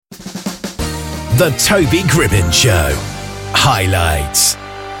The Toby Gribbin Show. Highlights.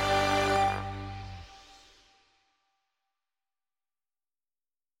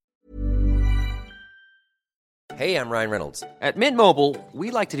 Hey, I'm Ryan Reynolds. At Mint Mobile, we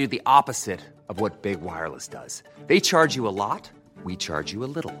like to do the opposite of what Big Wireless does. They charge you a lot, we charge you a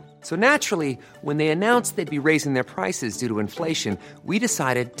little. So naturally, when they announced they'd be raising their prices due to inflation, we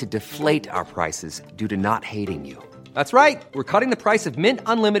decided to deflate our prices due to not hating you. That's right. We're cutting the price of Mint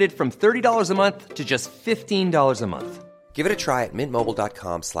Unlimited from $30 a month to just $15 a month. Give it a try at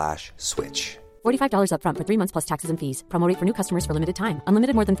mintmobile.com/switch. $45 up front for 3 months plus taxes and fees. Promo rate for new customers for limited time.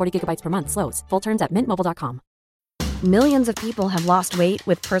 Unlimited more than 40 gigabytes per month. Slows full terms at mintmobile.com. Millions of people have lost weight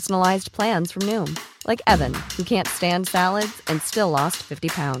with personalized plans from Noom. Like Evan, who can't stand salads and still lost 50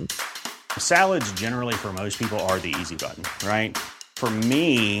 pounds. Salads generally for most people are the easy button, right? For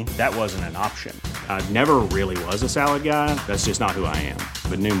me, that wasn't an option. I never really was a salad guy. That's just not who I am.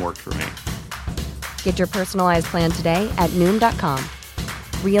 But Noom worked for me. Get your personalized plan today at Noom.com.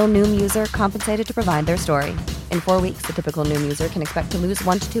 Real Noom user compensated to provide their story. In 4 weeks, the typical Noom user can expect to lose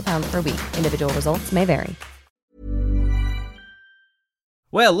 1 to 2 pounds per week. Individual results may vary.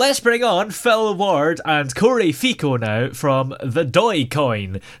 Well, let's bring on Phil Ward and Corey Fico now from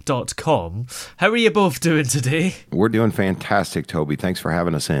thedoycoin.com. How are you both doing today? We're doing fantastic, Toby. Thanks for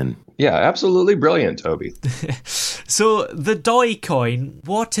having us in. Yeah, absolutely brilliant, Toby. So, the Dogecoin,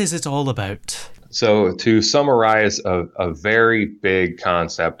 what is it all about? So to summarize a very big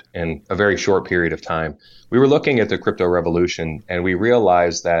concept in a very short period of time, we were looking at the crypto revolution and we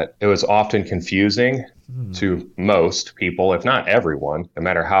realized that it was often confusing to most people, if not everyone. No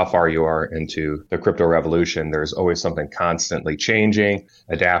matter how far you are into the crypto revolution, there's always something constantly changing,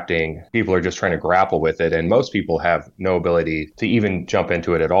 adapting. People are just trying to grapple with it. And most people have no ability to even jump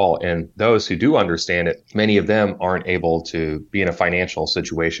into it at all. And those who do understand it, many of them aren't able to be in a financial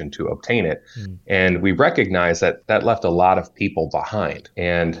situation to obtain it. And we recognize that that left a lot of people behind.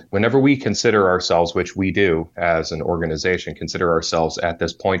 And whenever we consider ourselves, which we do as an organization, consider ourselves at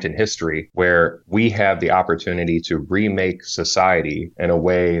this point in history where we have the opportunity to remake society in a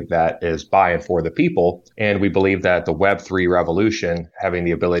way that is by and for the people. And we believe that the Web3 revolution, having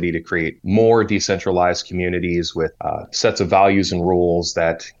the ability to create more decentralized communities with sets of values and rules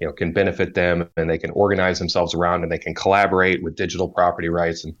that can benefit them, and they can organize themselves around, and they can collaborate with digital property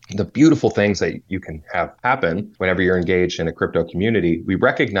rights and the beautiful things that you can have happen whenever you're engaged in a crypto community. We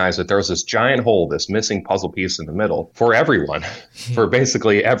recognize that there's this giant hole, this missing puzzle piece in the middle for everyone, for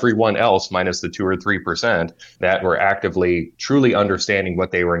basically everyone else minus the 2 or 3% that were actively truly understanding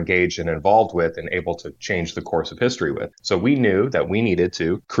what they were engaged and involved with and able to change the course of history with. So we knew that we needed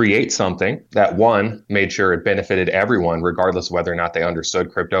to create something that, one, made sure it benefited everyone, regardless of whether or not they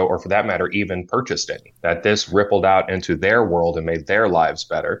understood crypto or, for that matter, even purchased any, that this rippled out into their world and made their lives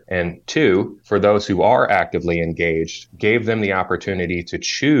better. And two, for those who are actively engaged, gave them the opportunity to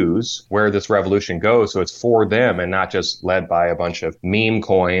choose where this revolution goes. So it's for them and not just led by a bunch of meme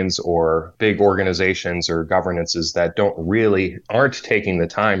coins or big organizations or governances that aren't taking the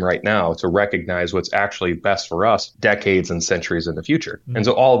time right now to recognize what's actually best for us decades and centuries in the future. And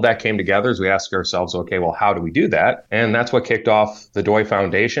so all of that came together as we asked ourselves, okay, well, how do we do that? And that's what kicked off the Doi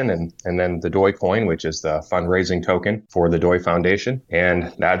Foundation and then the Doi Coin, which is the fundraising token for the Doi Foundation.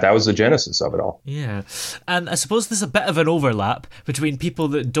 And that was the genesis of it all. Yeah. And I suppose there's a bit of an overlap between people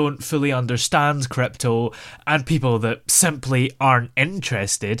that don't fully understand crypto and people that simply aren't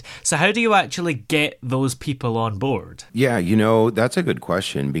interested. So how do you actually get those people on board? Yeah, that's a good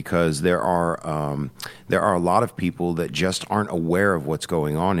question, because there are a lot of people that just aren't aware of what's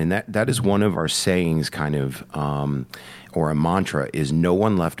going on, and that is one of our sayings, kind of, or a mantra, is no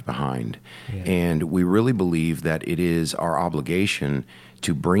one left behind. Yeah. And we really believe that it is our obligation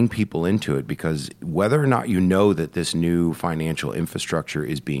to bring people into it, because whether or not you know that this new financial infrastructure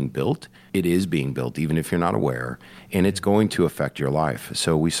is being built, it is being built, even if you're not aware, and it's going to affect your life.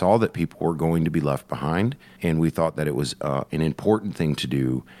 So we saw that people were going to be left behind, and we thought that it was an important thing to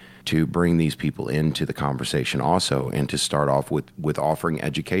do to bring these people into the conversation also, and to start off with offering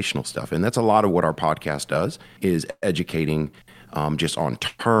educational stuff. And that's a lot of what our podcast does, is educating just on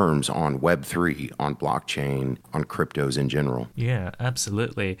terms, on Web3, on blockchain, on cryptos in general. Yeah,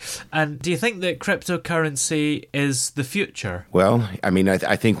 absolutely. And do you think that cryptocurrency is the future? Well,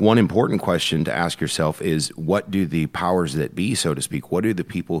 I think one important question to ask yourself is, what do the powers that be, so to speak, what do the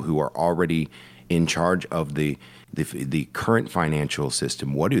people who are already in charge of the current financial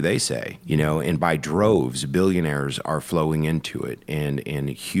system, what do they say? And by droves, billionaires are flowing into it, and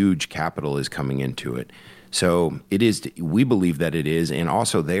huge capital is coming into it. So it is, we believe that it is, and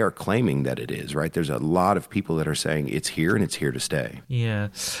also they are claiming that it is, right? There's a lot of people that are saying it's here and it's here to stay. Yeah.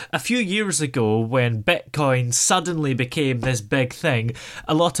 A few years ago, when Bitcoin suddenly became this big thing,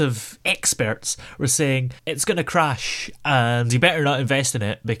 a lot of experts were saying it's going to crash and you better not invest in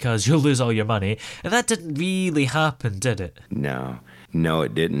it because you'll lose all your money. And that didn't really happen, did it? No,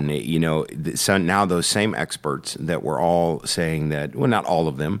 it didn't. So now those same experts that were all saying that, well, not all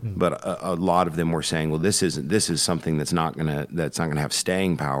of them, but a lot of them were saying, well, this is something that's not gonna have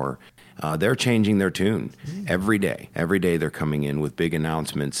staying power. They're changing their tune every day. Every day they're coming in with big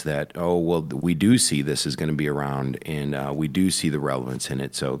announcements that, oh, well, we do see this is going to be around, and we do see the relevance in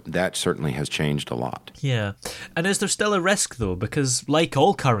it. So that certainly has changed a lot. Yeah. And is there still a risk, though? Because like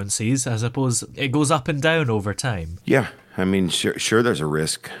all currencies, I suppose it goes up and down over time. Yeah. I mean, sure. There's a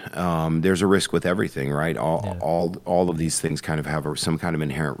risk. There's a risk with everything, right? All of these things kind of have some kind of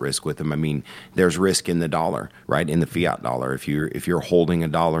inherent risk with them. I mean, there's risk in the dollar, right? In the fiat dollar. If you're holding a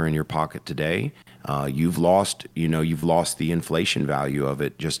dollar in your pocket today, you've lost the inflation value of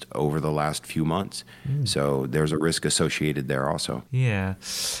it just over the last few months. So there's a risk associated there also. Yeah.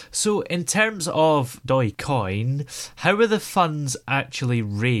 So in terms of Dogecoin, how are the funds actually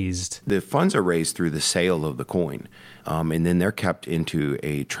raised? The funds are raised through the sale of the coin. And then they're kept into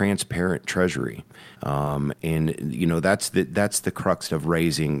a transparent treasury. And that's the crux of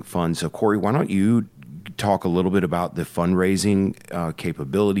raising funds. So Corey, why don't you talk a little bit about the fundraising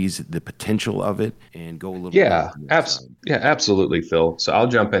capabilities, the potential of it, and go a little bit. Absolutely, Phil. So I'll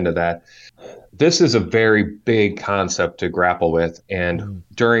jump into that. This is a very big concept to grapple with. And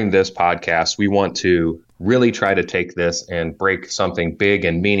during this podcast, we want to really try to take this and break something big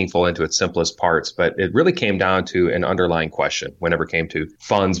and meaningful into its simplest parts. But it really came down to an underlying question whenever it came to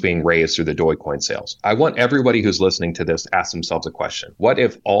funds being raised through the Dogecoin sales. I want everybody who's listening to this to ask themselves a question. What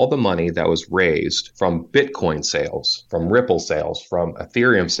if all the money that was raised from Bitcoin sales, from Ripple sales, from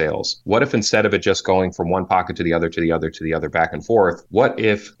Ethereum sales, what if instead of it just going from one pocket to the other, to the other, to the other, back and forth, what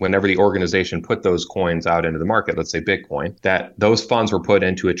if whenever the organization put those coins out into the market, let's say Bitcoin, that those funds were put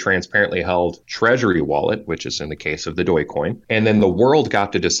into a transparently held treasury wallet, which is in the case of the Dogecoin. And then the world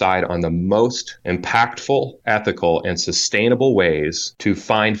got to decide on the most impactful, ethical, and sustainable ways to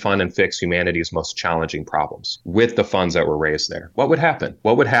find, fund, and fix humanity's most challenging problems with the funds that were raised there. What would happen?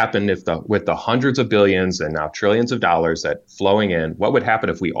 What would happen if with the hundreds of billions and now trillions of dollars that flowing in, what would happen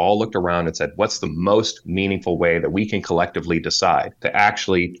if we all looked around and said, what's the most meaningful way that we can collectively decide to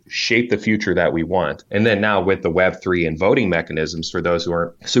actually shape the future that we want? And then now with the Web3 and voting mechanisms, for those who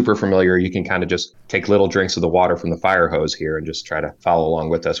aren't super familiar, you can kind of just take little drinks of the water from the fire hose here and just try to follow along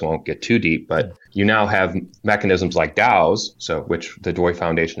with us. We won't get too deep, but you now have mechanisms like DAOs, so which the DOI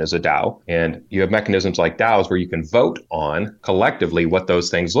Foundation is a DAO, and you have mechanisms like DAOs where you can vote on collectively what those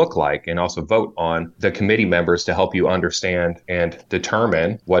things look like, and also vote on the committee members to help you understand and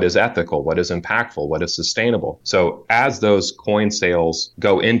determine what is ethical, what is impactful, what is sustainable. So as those coin sales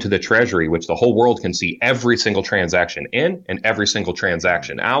go into the treasury, which the whole world can see every single transaction in and every single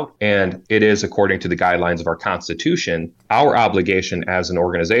transaction out, and it is according to the guidelines of our Constitution, our obligation as an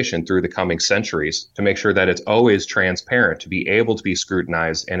organization through the coming centuries to make sure that it's always transparent, to be able to be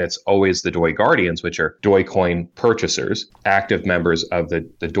scrutinized, and it's always the DOI Guardians, which are Dogecoin purchasers, active members of the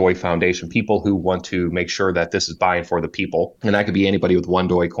DOI Foundation, people who want to make sure that this is by and for the people. And that could be anybody with one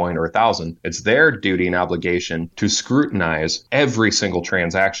Dogecoin or 1,000. It's their duty and obligation to scrutinize every single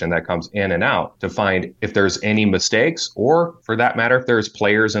transaction that comes in and out to find if there's any mistakes, or for that matter, if there's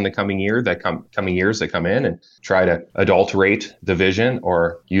players in the coming years that come in and try to adulterate the vision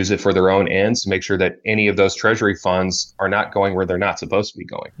or use it for their own ends, to make sure that any of those treasury funds are not going where they're not supposed to be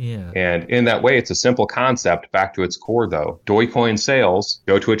going. Yeah. And in that way, it's a simple concept. Back to its core, though, Dogecoin sales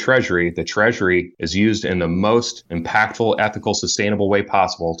go to a treasury. The treasury is used in the most impactful, ethical, sustainable way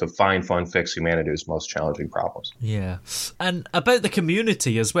possible to find, fund, fix humanity's most challenging problems. Yeah. And about the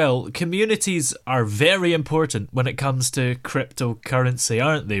community as well. Communities are very important when it comes to cryptocurrency,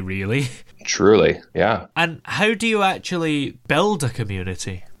 aren't they, really? Truly, yeah. And how do you actually build a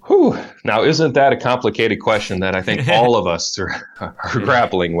community? Whew. Now, isn't that a complicated question that I think all of us are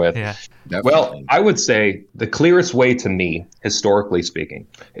grappling with? Yeah. Well, I would say the clearest way to me, historically speaking,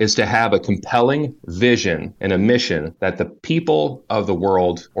 is to have a compelling vision and a mission that the people of the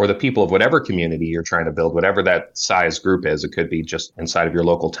world, or the people of whatever community you're trying to build, whatever that size group is, it could be just inside of your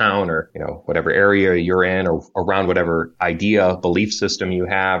local town, or whatever area you're in, or around whatever idea, belief system you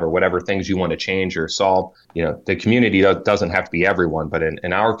have, or whatever things you want to change or solve. The community doesn't have to be everyone, but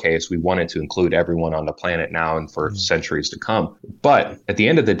in our case, we wanted to include everyone on the planet now and for centuries to come. But at the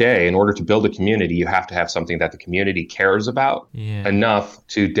end of the day, in order to build a community, you have to have something that the community cares about enough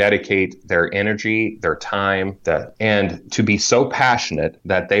to dedicate their energy, their time, and to be so passionate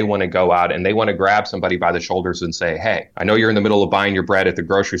that they want to go out and they want to grab somebody by the shoulders and say, hey, I know you're in the middle of buying your bread at the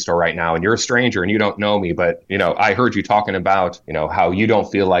grocery store right now and you're a stranger and you don't know me, but I heard you talking about, how you don't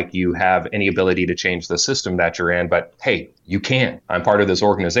feel like you have any ability to change the system that you're in, but hey, you can. I'm part of this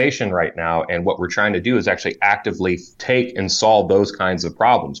organization right now. And what we're trying to do is actually actively take and solve those kinds of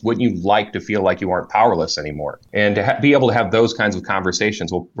problems. Wouldn't you like to feel like you aren't powerless anymore? And to be able to have those kinds of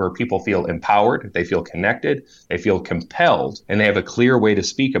conversations where people feel empowered, they feel connected, they feel compelled, and they have a clear way to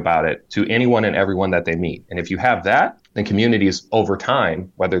speak about it to anyone and everyone that they meet. And if you have that, then communities over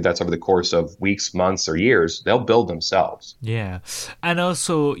time, whether that's over the course of weeks, months, or years, they'll build themselves. Yeah. And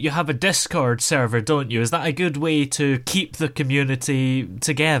also, you have a Discord server, don't you? Is that a good way to keep the community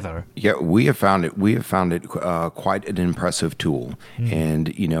together? Yeah, we have found it quite an impressive tool.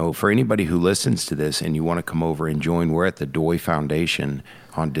 And, for anybody who listens to this and you want to come over and join, we're at the Doi Foundation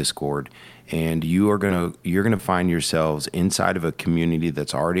on Discord. And you're gonna find yourselves inside of a community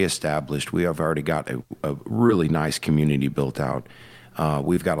that's already established. We have already got a really nice community built out.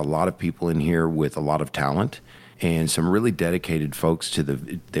 We've got a lot of people in here with a lot of talent and some really dedicated folks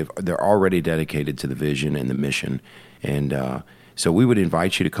they're already dedicated to the vision and the mission. And so we would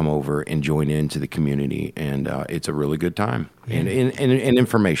invite you to come over and join into the community, and it's a really good time and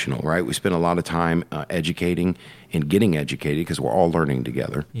informational, right? We spend a lot of time educating and getting educated because we're all learning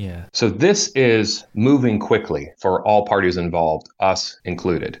together. Yeah. So this is moving quickly for all parties involved, us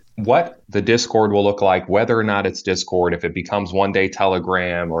included. What the Discord will look like, whether or not it's Discord, if it becomes one day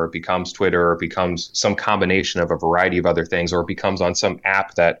Telegram or it becomes Twitter or it becomes some combination of a variety of other things, or it becomes on some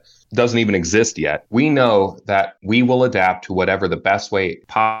app that doesn't even exist yet. We know that we will adapt to whatever the best way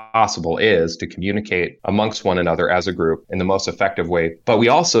possible is to communicate amongst one another as a group in the most effective way. But we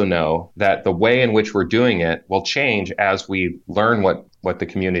also know that the way in which we're doing it will change as we learn what the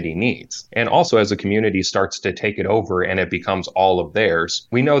community needs. And also as the community starts to take it over and it becomes all of theirs,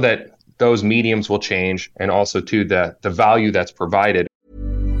 we know that those mediums will change, and also too the value that's provided.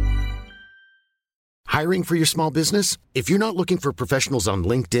 Hiring for your small business? If you're not looking for professionals on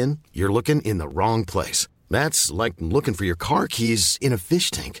LinkedIn, you're looking in the wrong place. That's like looking for your car keys in a fish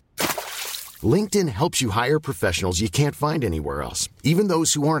tank. LinkedIn helps you hire professionals you can't find anywhere else, even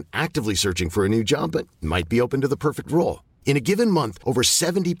those who aren't actively searching for a new job but might be open to the perfect role. In a given month, over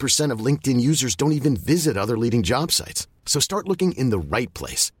 70% of LinkedIn users don't even visit other leading job sites. So start looking in the right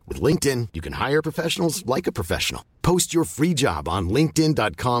place. With LinkedIn, you can hire professionals like a professional. Post your free job on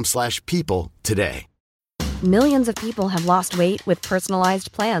linkedin.com/people today. Millions of people have lost weight with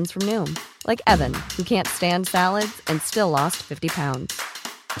personalized plans from Noom. Like Evan, who can't stand salads and still lost 50 pounds.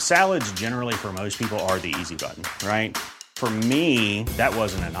 Salads generally for most people are the easy button, right? For me, that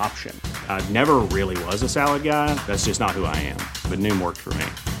wasn't an option. I never really was a salad guy. That's just not who I am. But Noom worked for me.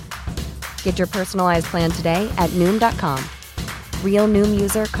 Get your personalized plan today at Noom.com. Real Noom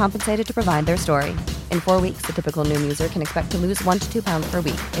user compensated to provide their story. In 4 weeks, the typical Noom user can expect to lose 1 to 2 pounds per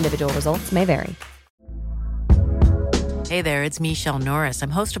week. Individual results may vary. Hey there, it's Michelle Norris.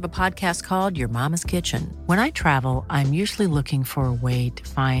 I'm host of a podcast called Your Mama's Kitchen. When I travel, I'm usually looking for a way to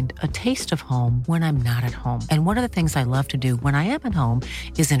find a taste of home when I'm not at home. And one of the things I love to do when I am at home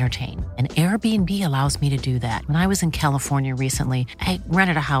is entertain. And Airbnb allows me to do that. When I was in California recently, I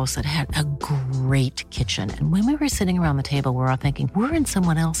rented a house that had a great kitchen. And when we were sitting around the table, we're all thinking, we're in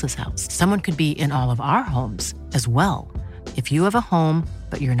someone else's house. Someone could be in all of our homes as well. If you have a home,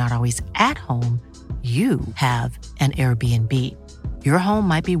 but you're not always at home, you have an Airbnb. Your home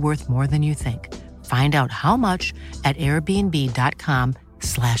might be worth more than you think. Find out how much at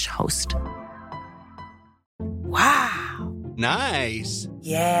airbnb.com/host. Wow. Nice.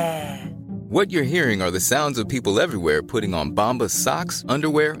 Yeah. What you're hearing are the sounds of people everywhere putting on Bombas socks,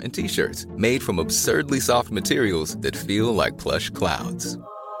 underwear, and T-shirts made from absurdly soft materials that feel like plush clouds.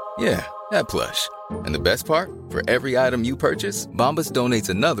 Yeah, that plush. And the best part? For every item you purchase, Bombas donates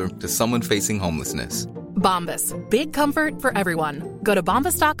another to someone facing homelessness. Bombas. Big comfort for everyone. Go to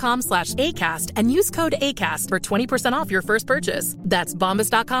bombas.com/ACAST and use code ACAST for 20% off your first purchase. That's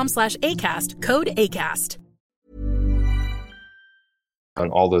bombas.com/ACAST. Code ACAST. on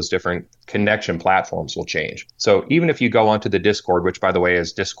all those different connection platforms will change. So even if you go onto the Discord, which by the way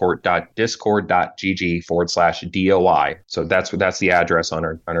is discord.gg/DOI. So that's the address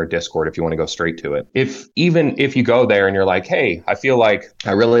on our Discord if you want to go straight to it. If you go there and you're like, hey, I feel like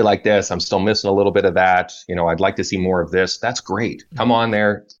I really like this, I'm still missing a little bit of that, I'd like to see more of this, that's great. Come on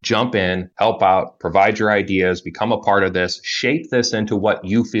there, jump in, help out, provide your ideas, become a part of this, shape this into what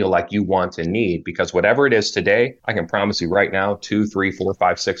you feel like you want and need, because whatever it is today, I can promise you right now, 2, 3, 4,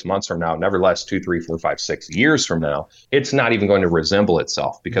 5, 6 months from now, nevertheless 2, 3, 4, 5, 6 years from now, it's not even going to resemble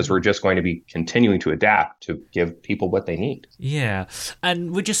itself, because we're just going to be continuing to adapt to give people what they need. Yeah.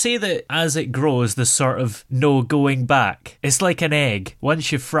 And would you say that as it grows, there's sort of no going back? It's like an egg.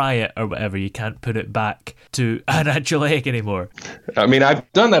 Once you fry it or whatever, you can't put it back to an actual egg anymore. I mean, I've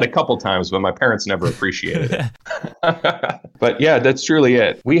done that a couple times, but my parents never appreciated it. But yeah, that's truly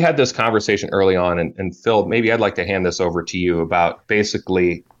it. We had this conversation early on, and Phil, maybe I'd like to hand this over to you about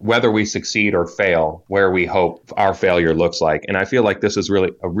basically whether we succeed or fail, where we hope our failure looks like. And I feel like this is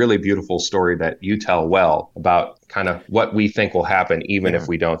really a really beautiful story that you tell well about kind of what we think will happen even if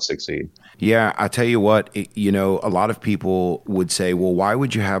we don't succeed. Yeah, I tell you what, a lot of people would say, well, why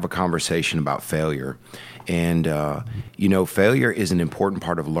would you have a conversation about failure? And, failure is an important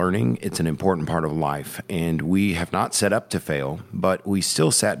part of learning. It's an important part of life. And we have not set up to fail, but we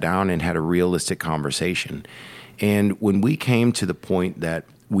still sat down and had a realistic conversation. And when we came to the point that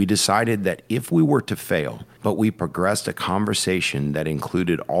we decided that if we were to fail, but we progressed a conversation that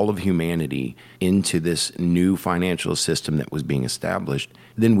included all of humanity into this new financial system that was being established,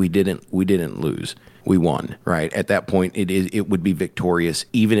 then we didn't lose. We won, right? At that point, it would be victorious,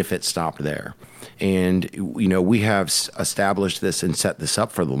 even if it stopped there. And, we have established this and set this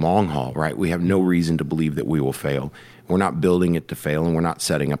up for the long haul, right? We have no reason to believe that we will fail. We're not building it to fail, and we're not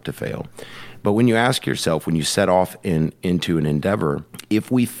setting up to fail. But when you ask yourself, when you set off into an endeavor, if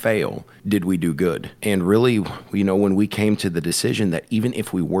we fail, did we do good? And really, when we came to the decision that even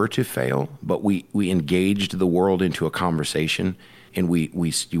if we were to fail, but we engaged the world into a conversation, and we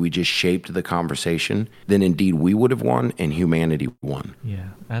just shaped the conversation, then indeed we would have won and humanity won. Yeah,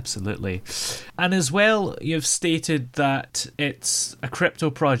 absolutely. And as well, you've stated that it's a crypto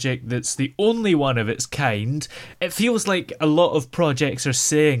project that's the only one of its kind. It feels like a lot of projects are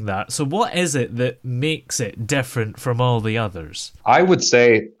saying that. So what is it that makes it different from all the others? I would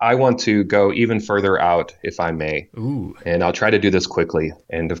say I want to go even further out, if I may. Ooh. And I'll try to do this quickly.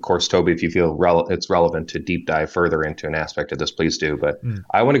 And of course, Toby, if you feel it's relevant to deep dive further into an aspect of this, please do. But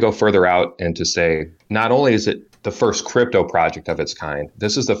I want to go further out and to say, not only is it the first crypto project of its kind,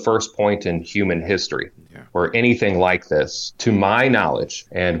 this is the first point in human history where anything like this, to my knowledge,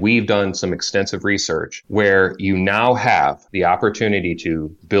 and we've done some extensive research, where you now have the opportunity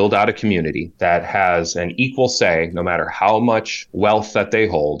to build out a community that has an equal say, no matter how much wealth that they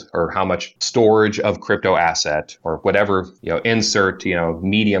hold or how much storage of crypto asset or whatever, insert,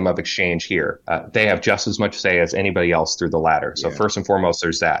 medium of exchange here. They have just as much say as anybody else through the ladder. So first and foremost,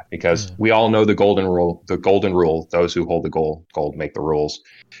 there's that, because we all know the golden rule, those who hold the gold make the rules.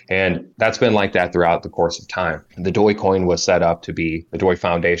 And that's been like that throughout the course of time. The Doi coin was set up to be, the Doi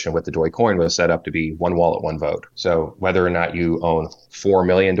Foundation with the Doi coin was set up to be one wallet, one vote. So whether or not you own 4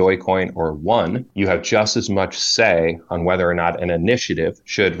 million Doi coin or one, you have just as much say on whether or not an initiative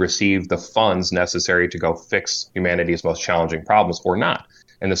should receive the funds necessary to go fix humanity's most challenging problems or not.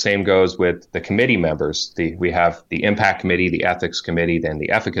 And the same goes with the committee members. We have the impact committee, the ethics committee, then the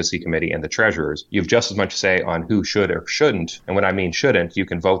efficacy committee, and the treasurers. You have just as much say on who should or shouldn't. And when I mean shouldn't, you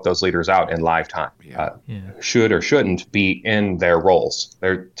can vote those leaders out in live time. Should or shouldn't be in their roles.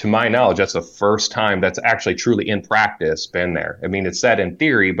 To my knowledge, that's the first time that's actually truly in practice been there. I mean, it's said in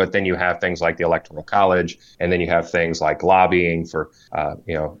theory, but then you have things like the Electoral College, and then you have things like lobbying for,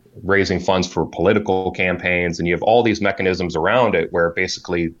 raising funds for political campaigns, and you have all these mechanisms around it where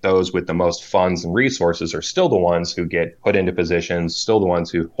basically those with the most funds and resources are still the ones who get put into positions, still the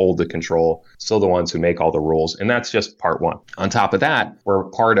ones who hold the control, still the ones who make all the rules. And that's just part one. On top of that, we're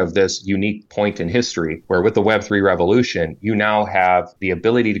part of this unique point in history where with the Web3 revolution, you now have the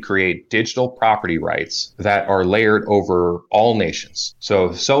ability to create digital property rights that are layered over all nations.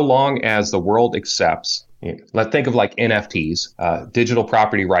 So long as the world accepts, let's think of like NFTs, digital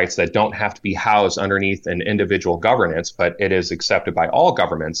property rights that don't have to be housed underneath an individual governance, but it is accepted by all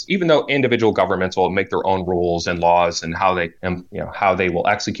governments, even though individual governments will make their own rules and laws and how they will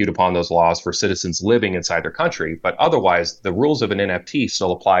execute upon those laws for citizens living inside their country. But otherwise, the rules of an NFT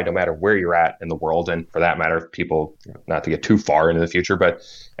still apply no matter where you're at in the world. And for that matter, people, not to get too far into the future, but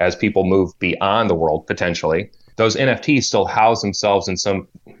as people move beyond the world potentially, those NFTs still house themselves in some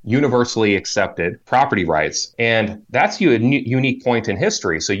universally accepted property rights. And that's a unique point in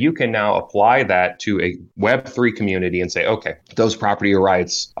history. So you can now apply that to a Web3 community and say, okay, those property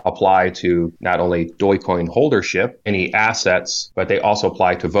rights apply to not only Dogecoin holdership, any assets, but they also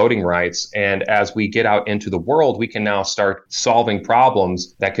apply to voting rights. And as we get out into the world, we can now start solving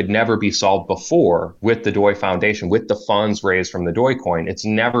problems that could never be solved before with the Doi Foundation, with the funds raised from the Dogecoin. It's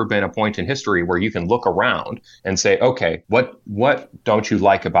never been a point in history where you can look around and say, okay, what don't you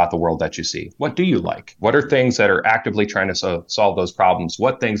like about the world that you see? What do you like? What are things that are actively trying to solve those problems?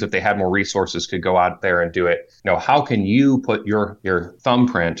 What things, if they had more resources, could go out there and do it? How can you put your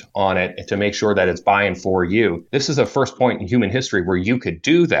thumbprint on it to make sure that it's buying for you? This is the first point in human history where you could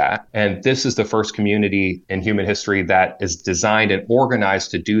do that. And this is the first community in human history that is designed and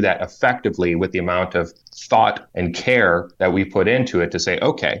organized to do that effectively with the amount of thought and care that we put into it to say,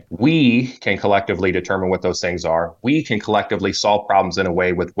 okay, we can collectively determine what those things are. We can collectively solve problems in a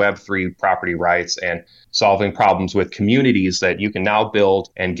way with Web3 property rights and solving problems with communities that you can now build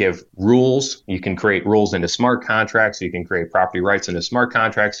and give rules. You can create rules into smart contracts. You can create property rights into smart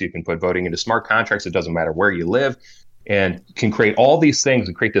contracts. You can put voting into smart contracts. It doesn't matter where you live. And can create all these things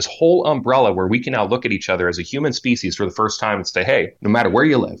and create this whole umbrella where we can now look at each other as a human species for the first time and say, hey, no matter where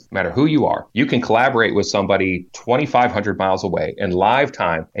you live, no matter who you are, you can collaborate with somebody 2,500 miles away in live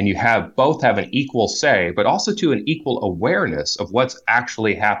time, and you both have an equal say, but also to an equal awareness of what's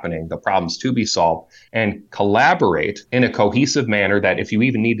actually happening, the problems to be solved, and collaborate in a cohesive manner that if you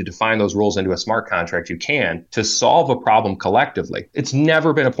even need to define those rules into a smart contract, you can, to solve a problem collectively. There's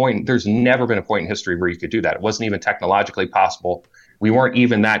never been a point in history where you could do that. It wasn't even technologically possible. We weren't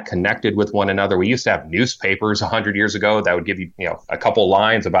even that connected with one another. We used to have newspapers 100 years ago that would give you, a couple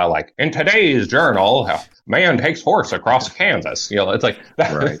lines about like, in today's journal, man takes horse across Kansas. It's like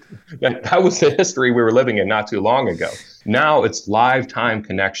that, right. That was the history we were living in not too long ago. Now it's live time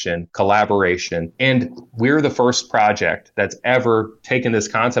connection, collaboration. And we're the first project that's ever taken this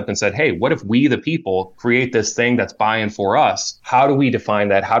concept and said, hey, what if we, the people, create this thing that's buying for us? How do we define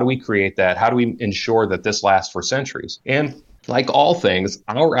that? How do we create that? How do we ensure that this lasts for centuries? And like all things,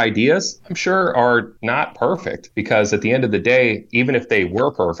 our ideas, I'm sure, are not perfect, because at the end of the day, even if they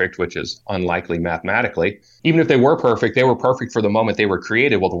were perfect, which is unlikely mathematically, even if they were perfect for the moment they were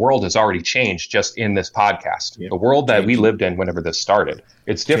created. Well, the world has already changed just in this podcast. Yeah. The world that we lived in whenever this started,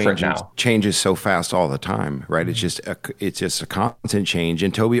 it's different now. Changes so fast all the time, right? It's just a constant change.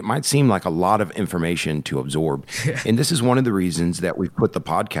 And Toby, it might seem like a lot of information to absorb. And this is one of the reasons that we've put the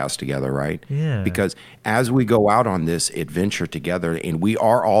podcast together, right? Yeah. Because as we go out on this adventure together, and we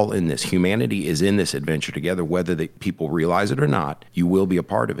are all in this, humanity is in this adventure together, whether the people realize it or not, you will be a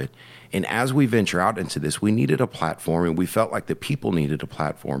part of it. And as we venture out into this, we needed a platform, and we felt like the people needed a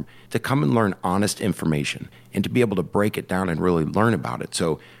platform to come and learn honest information and to be able to break it down and really learn about it.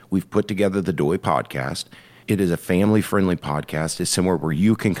 So we've put together the Doi Podcast. It is a family-friendly podcast. It's somewhere where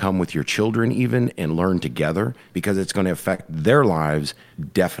you can come with your children even and learn together, because it's going to affect their lives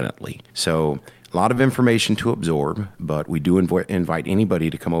definitely. So a lot of information to absorb, but we do invite anybody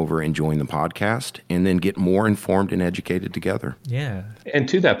to come over and join the podcast and then get more informed and educated together. Yeah. And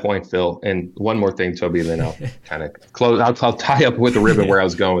to that point, Phil, and one more thing, Toby, then I'll kind of close. I'll tie up with the ribbon where I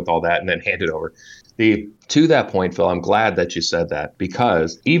was going with all that and then hand it over. To that point, Phil, I'm glad that you said that,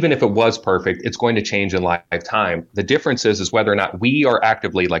 because even if it was perfect, it's going to change in lifetime. The difference is whether or not we are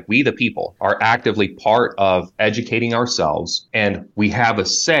actively, like we the people, are actively part of educating ourselves, and we have a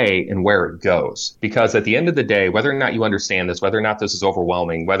say in where it goes. Because at the end of the day, whether or not you understand this, whether or not this is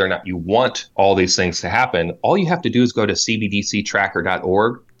overwhelming, whether or not you want all these things to happen, all you have to do is go to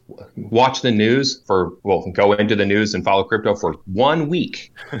cbdctracker.org. Watch the news go into the news and follow crypto for 1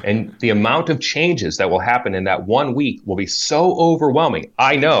 week. And the amount of changes that will happen in that 1 week will be so overwhelming.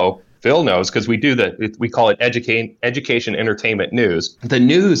 I know, Phil knows, because we call it education, entertainment, news. The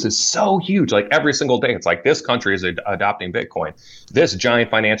news is so huge, like every single day. It's like this country is adopting Bitcoin. This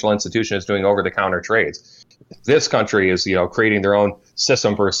giant financial institution is doing over-the-counter trades. This country is, creating their own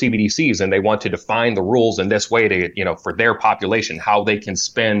system for CBDCs, and they want to define the rules in this way to, for their population, how they can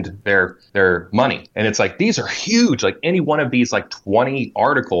spend their money. And it's like, these are huge. Like any one of these, 20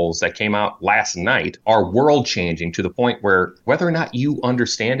 articles that came out last night are world changing, to the point where whether or not you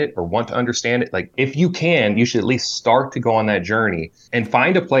understand it or want to understand it, if you can, you should at least start to go on that journey and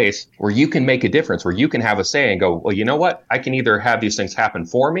find a place where you can make a difference, where you can have a say and go, well, you know what? I can either have these things happen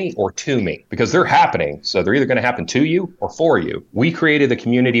for me or to me, because they're happening. So they're either going to happen to you or for you. We create created the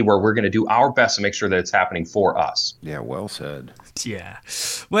community where we're going to do our best to make sure that it's happening for us. Yeah, well said. Yeah.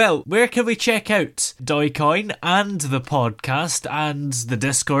 Well, where can we check out Dogecoin and the podcast and the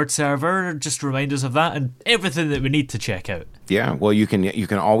Discord server? Just remind us of that and everything that we need to check out. Yeah, well, you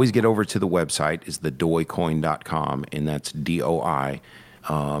can always get over to the website. It's thedoicoin.com, and that's DOI.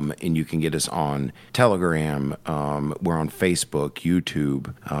 And you can get us on Telegram. We're on Facebook,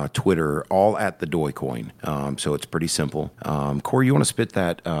 YouTube, Twitter, all at the Dogecoin. So it's pretty simple. Corey, you want to spit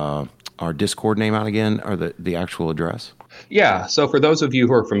that our Discord name out again, or the actual address? Yeah. So for those of you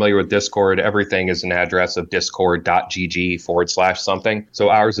who are familiar with Discord, everything is an address of discord.gg/something. So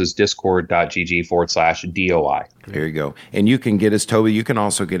ours is discord.gg/DOI. There you go. And you can get us, Toby, you can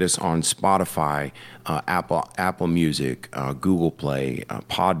also get us on Spotify, Apple Music, Google Play,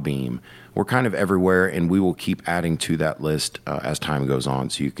 Podbeam. We're kind of everywhere, and we will keep adding to that list as time goes on,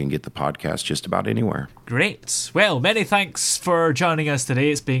 so you can get the podcast just about anywhere. Great. Well, many thanks for joining us today.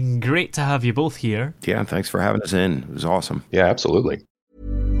 It's been great to have you both here. Yeah, thanks for having us in. It was awesome. Yeah, absolutely.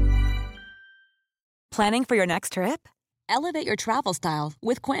 Planning for your next trip? Elevate your travel style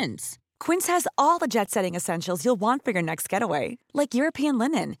with Quince. Quince has all the jet-setting essentials you'll want for your next getaway, like European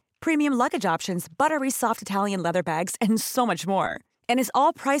linen, premium luggage options, buttery soft Italian leather bags, and so much more. And is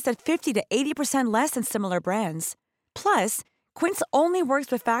all priced at 50 to 80% less than similar brands. Plus, Quince only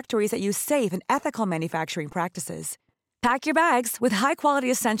works with factories that use safe and ethical manufacturing practices. Pack your bags with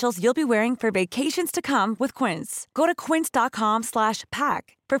high-quality essentials you'll be wearing for vacations to come with Quince. Go to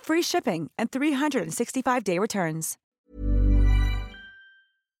quince.com/pack for free shipping and 365-day returns.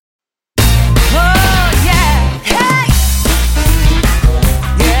 Oh, yeah! Hey!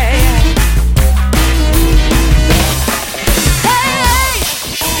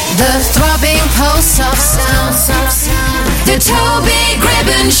 The throbbing pulse of sound. The Toby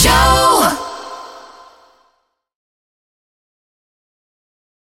Gribbon Show.